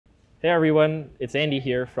Hey everyone, it's Andy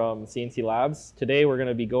here from CNC Today we're going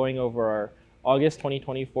to be going over our August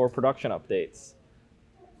 2024 production updates.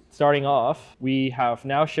 Starting off, we have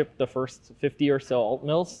now shipped the first 50 or so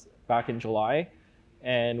AltMills back in July,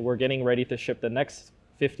 and we're getting ready to ship the next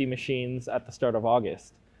 50 machines at the start of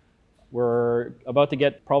August. We're about to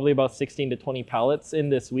get probably about 16 to 20 pallets in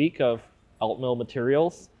this week of AltMill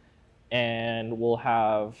materials, and we'll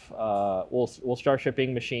have we'll start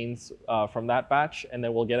shipping machines from that batch, and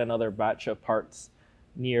then we'll get another batch of parts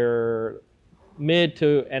near mid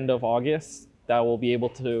to end of August that will be able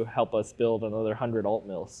to help us build another 100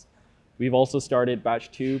 AltMills. We've also started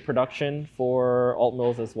batch 2 production for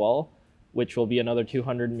AltMills as well, which will be another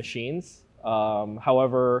 200 machines.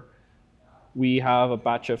 However, we have a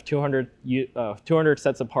batch of 200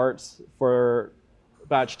 sets of parts for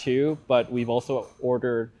batch 2, but we've also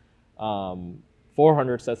ordered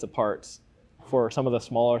 400 sets of parts for some of the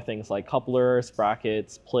smaller things like couplers,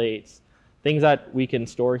 brackets, plates, things that we can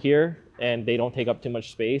store here and they don't take up too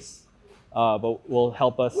much space, but will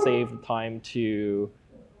help us save time to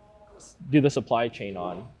do the supply chain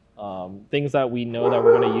on. Things that we know that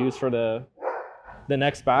we're going to use for the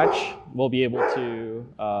next batch, we'll be able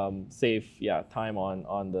to save time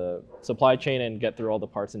on the supply chain and get through all the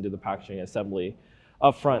parts and do the packaging assembly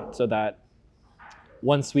up front, so that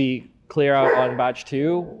once we clear out on batch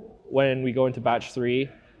 2, when we go into batch 3,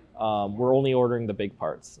 we're only ordering the big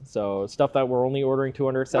parts. So stuff that we're only ordering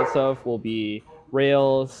 200 sets of will be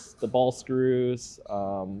rails, the ball screws,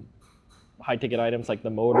 high ticket items like the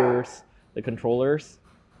motors, the controllers.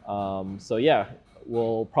 So yeah,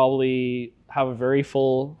 we'll probably have a very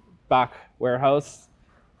full back warehouse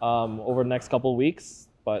over the next couple of weeks,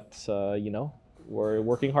 but we're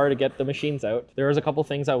working hard to get the machines out. There's a couple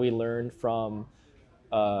things that we learned from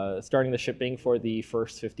starting the shipping for the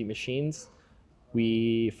first 50 machines.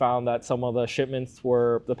 We found that some of the shipments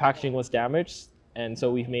the packaging was damaged, and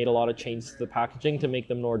so we've made a lot of changes to the packaging to make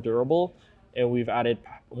them more durable, and we've added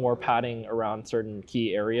more padding around certain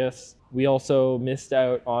key areas. We also missed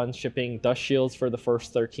out on shipping dust shields for the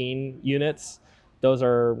first 13 units.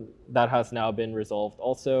 That has now been resolved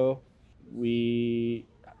also. We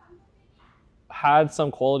had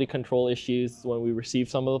some quality control issues when we received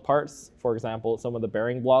some of the parts. For example, some of the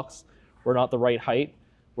bearing blocks were not the right height.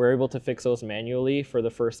 We're able to fix those manually for the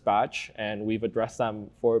first batch, and we've addressed them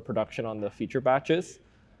for production on the future batches.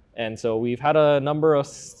 And so we've had a number of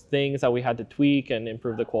things that we had to tweak and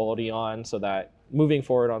improve the quality on, so that moving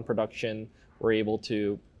forward on production, we're able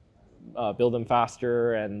to build them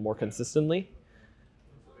faster and more consistently.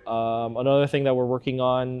 Another thing that we're working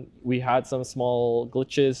on, we had some small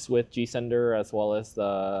glitches with G-Sender as well as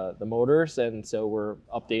the motors, and so we're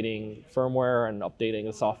updating firmware and updating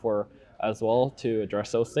the software as well to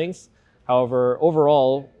address those things. However,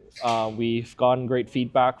 overall, we've gotten great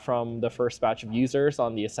feedback from the first batch of users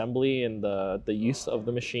on the assembly and the use of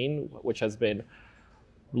the machine, which has been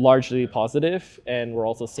largely positive, and we're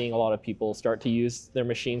also seeing a lot of people start to use their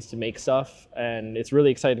machines to make stuff, and it's really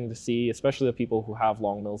exciting to see, especially the people who have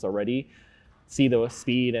LongMills already, see the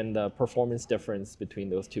speed and the performance difference between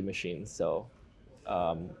those two machines. So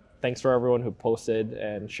thanks for everyone who posted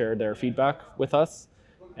and shared their feedback with us,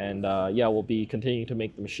 and we'll be continuing to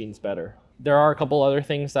make the machines better. There are a couple other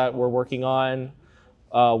things that we're working on.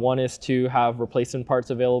 One is to have replacement parts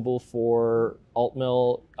available for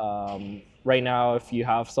AltMill. Right now, if you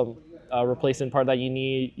have some replacement part that you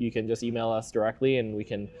need, you can just email us directly and we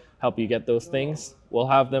can help you get those things. We'll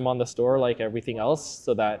have them on the store like everything else,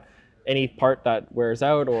 so that any part that wears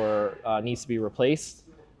out or needs to be replaced,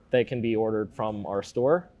 they can be ordered from our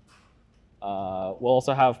store. We'll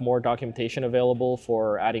also have more documentation available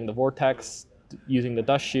for adding the vortex, using the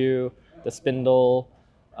dust shoe, the spindle,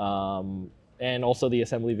 and also the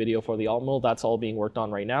assembly video for the AltMill. That's all being worked on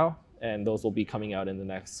right now, and those will be coming out in the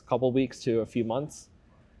next couple weeks to a few months.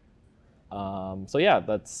 So yeah,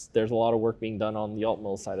 there's a lot of work being done on the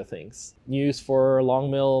AltMill side of things. News for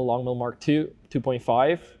LongMill Mark II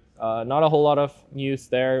 2.5. Not a whole lot of news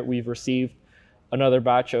there. We've received another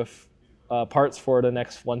batch of parts for the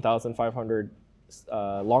next 1,500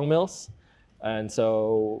 LongMills, and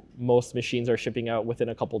so most machines are shipping out within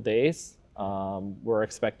a couple days. We're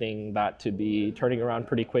expecting that to be turning around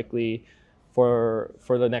pretty quickly for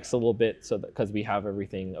the next little bit, so because we have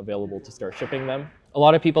everything available to start shipping them. A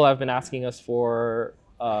lot of people have been asking us for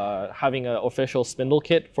having an official spindle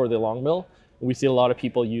kit for the LongMill. We see a lot of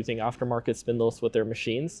people using aftermarket spindles with their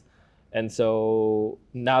machines. And so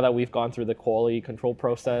now that we've gone through the quality control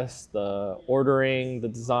process, the ordering, the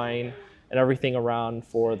design, and everything around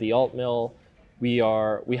for the AltMill, we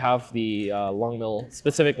have the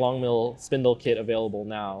specific LongMill spindle kit available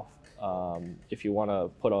now if you want to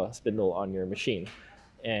put a spindle on your machine.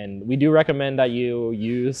 And we do recommend that you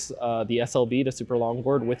use the SLB, the super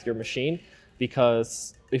longboard, with your machine,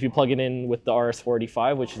 because if you plug it in with the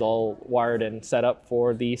RS485, which is all wired and set up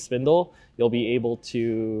for the spindle, you'll be able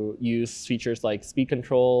to use features like speed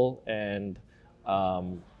control and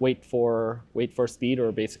wait for speed,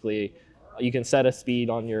 or basically you can set a speed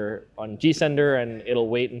on G-Sender and it'll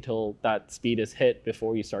wait until that speed is hit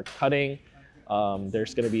before you start cutting.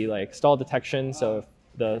 There's going to be like stall detection, so if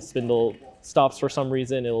the spindle stops for some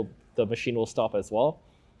reason, the machine will stop as well.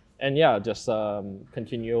 And yeah, just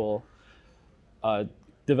continual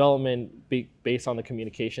development based on the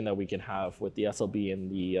communication that we can have with the SLB and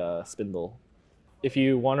the spindle. If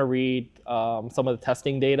you want to read some of the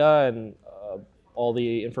testing data and all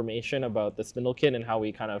the information about the spindle kit and how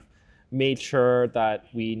we kind of made sure that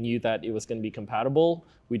we knew that it was going to be compatible,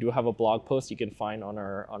 we do have a blog post you can find on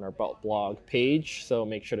our blog page, so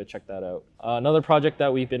make sure to check that out. Another project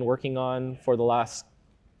that we've been working on for the last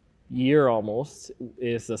year almost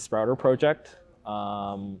is the sprouter project.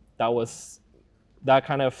 That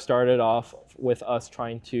kind of started off with us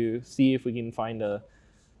trying to see if we can find a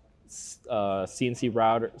CNC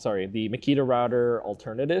router, the Makita router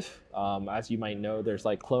alternative. As you might know, there's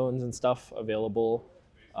like clones and stuff available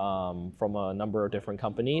from a number of different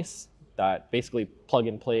companies that basically plug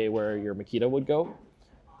and play where your Makita would go.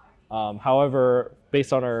 However,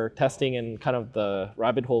 based on our testing and kind of the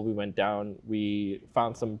rabbit hole we went down, we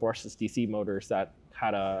found some brushless DC motors that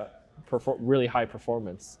had a really high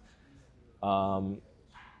performance.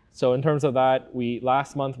 So in terms of that,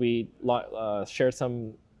 last month we shared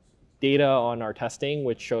some data on our testing,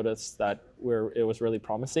 which showed us that it was really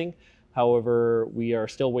promising. However, we are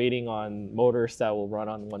still waiting on motors that will run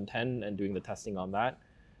on 110 and doing the testing on that.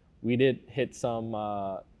 We did hit some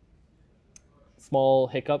small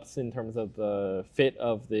hiccups in terms of the fit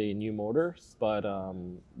of the new motors, but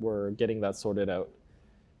we're getting that sorted out.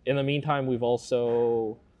 In the meantime, we've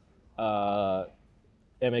also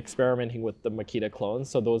am experimenting with the Makita clones.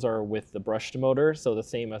 So those are with the brushed motor, so the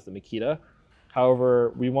same as the Makita.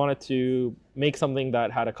 However, we wanted to make something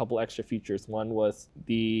that had a couple extra features. One was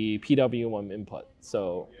the PWM input.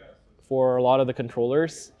 So for a lot of the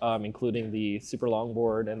controllers, including the super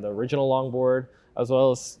longboard and the original longboard, as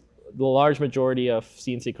well as the large majority of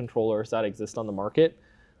CNC controllers that exist on the market,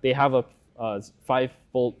 they have a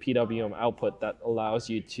 5-volt PWM output that allows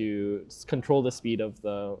you to control the speed of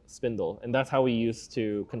the spindle. And that's how we use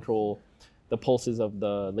to control the pulses of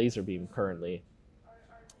the laser beam currently.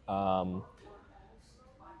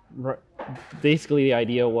 Basically, the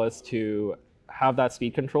idea was to have that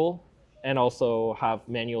speed control and also have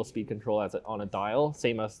manual speed control on a dial,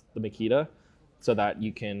 same as the Makita, so that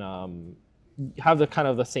you can have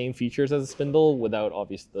the same features as a spindle without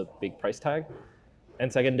obviously the big price tag.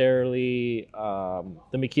 And secondarily,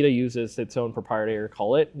 the Makita uses its own proprietary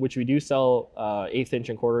collet, which we do sell 1/8 inch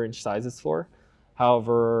and 1/4 inch sizes for.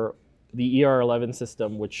 However, the ER11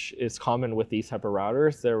 system, which is common with these type of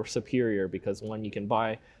routers, they're superior because one, you can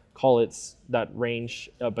buy collets that range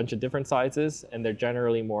a bunch of different sizes and they're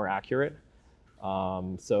generally more accurate.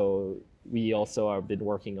 So we also have been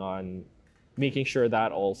working on making sure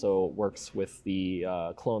that also works with the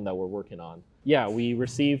clone that we're working on. Yeah, we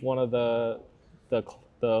received one of the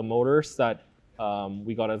motors that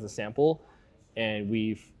we got as a sample, and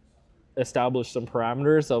we've established some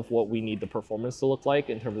parameters of what we need the performance to look like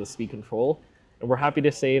in terms of speed control. And we're happy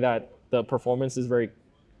to say that the performance is very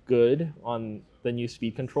good on the new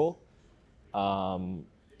speed control.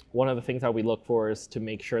 One of the things that we look for is to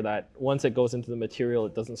make sure that once it goes into the material,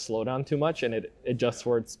 it doesn't slow down too much and it adjusts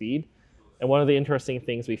for its speed. And one of the interesting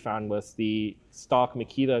things we found was the stock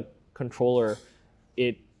Makita controller,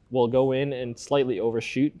 it will go in and slightly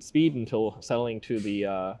overshoot speed until settling to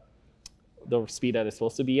the speed that it's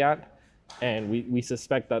supposed to be at. And we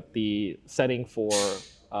suspect that the setting for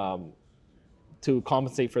to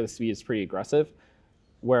compensate for the speed is pretty aggressive.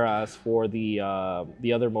 Whereas for the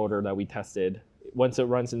other motor that we tested, once it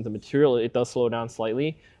runs into material, it does slow down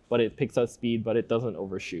slightly, but it picks up speed, but it doesn't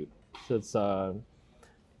overshoot. So it's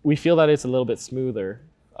we feel that it's a little bit smoother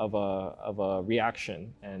of a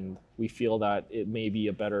reaction, and we feel that it may be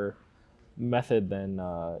a better method than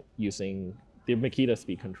using the Makita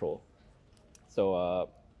speed control. So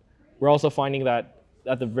we're also finding that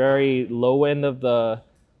at the very low end of the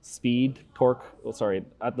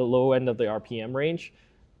at the low end of the RPM range,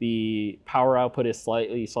 the power output is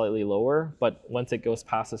slightly lower, but once it goes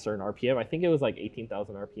past a certain RPM, I think it was like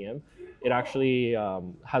 18,000 RPM, it actually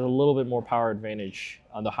has a little bit more power advantage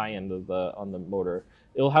on the high end of the motor.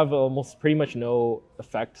 It'll have almost pretty much no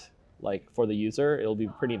effect like for the user. It'll be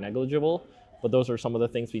pretty negligible, but those are some of the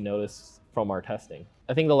things we noticed from our testing.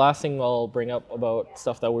 I think the last thing I'll bring up about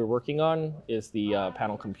stuff that we're working on is the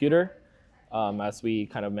panel computer. As we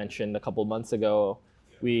kind of mentioned a couple months ago,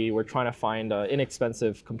 we were trying to find an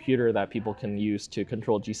inexpensive computer that people can use to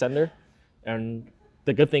control G-Sender. And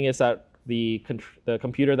the good thing is that the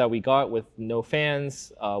computer that we got with no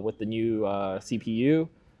fans, with the new CPU,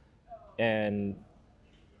 and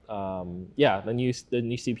the new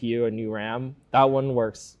CPU and new RAM, that one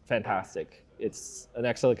works fantastic. It's an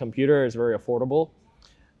excellent computer. It's very affordable.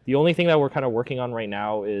 The only thing that we're kind of working on right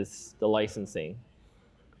now is the licensing.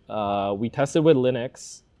 We tested with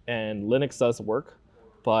Linux, and Linux does work,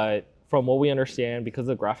 but from what we understand, because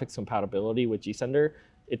of graphics compatibility with G-Sender,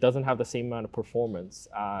 it doesn't have the same amount of performance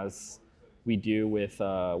as we do with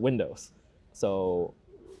Windows. So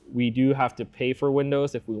we do have to pay for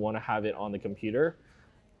Windows if we want to have it on the computer.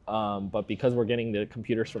 But because we're getting the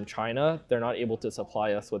computers from China, they're not able to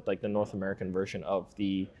supply us with like the North American version of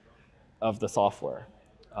the software.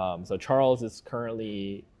 So Charles is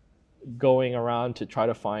currently going around to try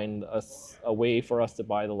to find a way for us to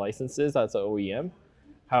buy the licenses as an OEM.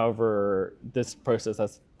 However, this process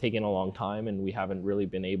has taken a long time, and we haven't really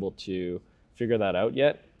been able to figure that out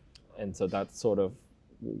yet. And so that's sort of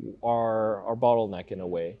our bottleneck in a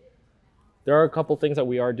way. There are a couple things that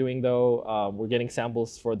we are doing though. We're getting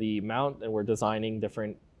samples for the mount, and we're designing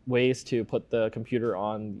different ways to put the computer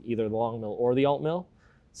on either the LongMill or the AltMill.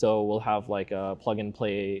 So we'll have like a plug and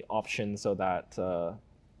play option so that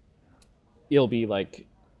it'll be like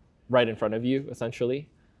right in front of you essentially.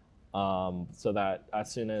 So that as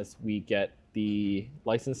soon as we get the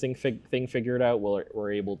licensing thing figured out,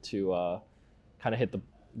 we're able to kind of hit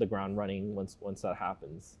the ground running once that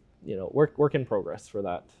happens. You know, work in progress for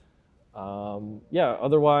that. Yeah,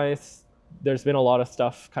 otherwise, there's been a lot of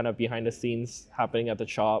stuff kind of behind the scenes happening at the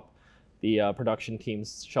shop. The production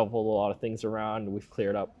teams shuffled a lot of things around. We've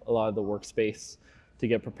cleared up a lot of the workspace to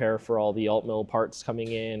get prepared for all the AltMill parts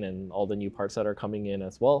coming in and all the new parts that are coming in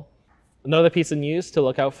as well. Another piece of news to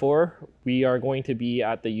look out for, we are going to be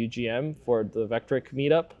at the UGM for the Vectric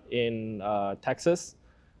meetup in Texas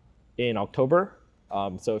in October.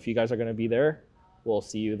 So if you guys are going to be there, we'll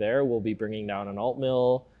see you there. We'll be bringing down an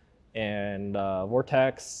AltMill and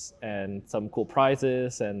Vortex and some cool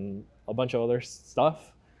prizes and a bunch of other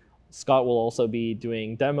stuff. Scott will also be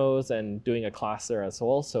doing demos and doing a class there as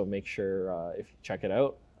well, so make sure if you check it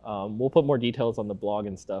out. We'll put more details on the blog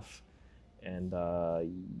and stuff, and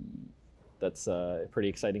that's pretty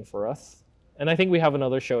exciting for us. And I think we have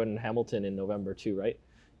another show in Hamilton in November too, right?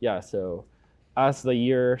 Yeah, so as the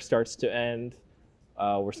year starts to end,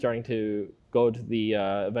 we're starting to go to the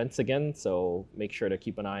events again, so make sure to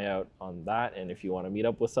keep an eye out on that. And if you want to meet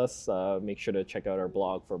up with us, make sure to check out our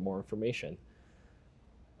blog for more information.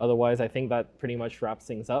 Otherwise, I think that pretty much wraps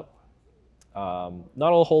things up.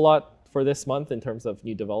 Not a whole lot for this month in terms of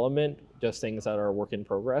new development, just things that are work in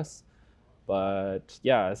progress. But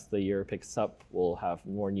yeah, as the year picks up, we'll have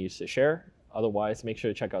more news to share. Otherwise, make sure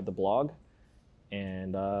to check out the blog.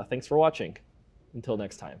 And thanks for watching. Until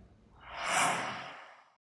next time.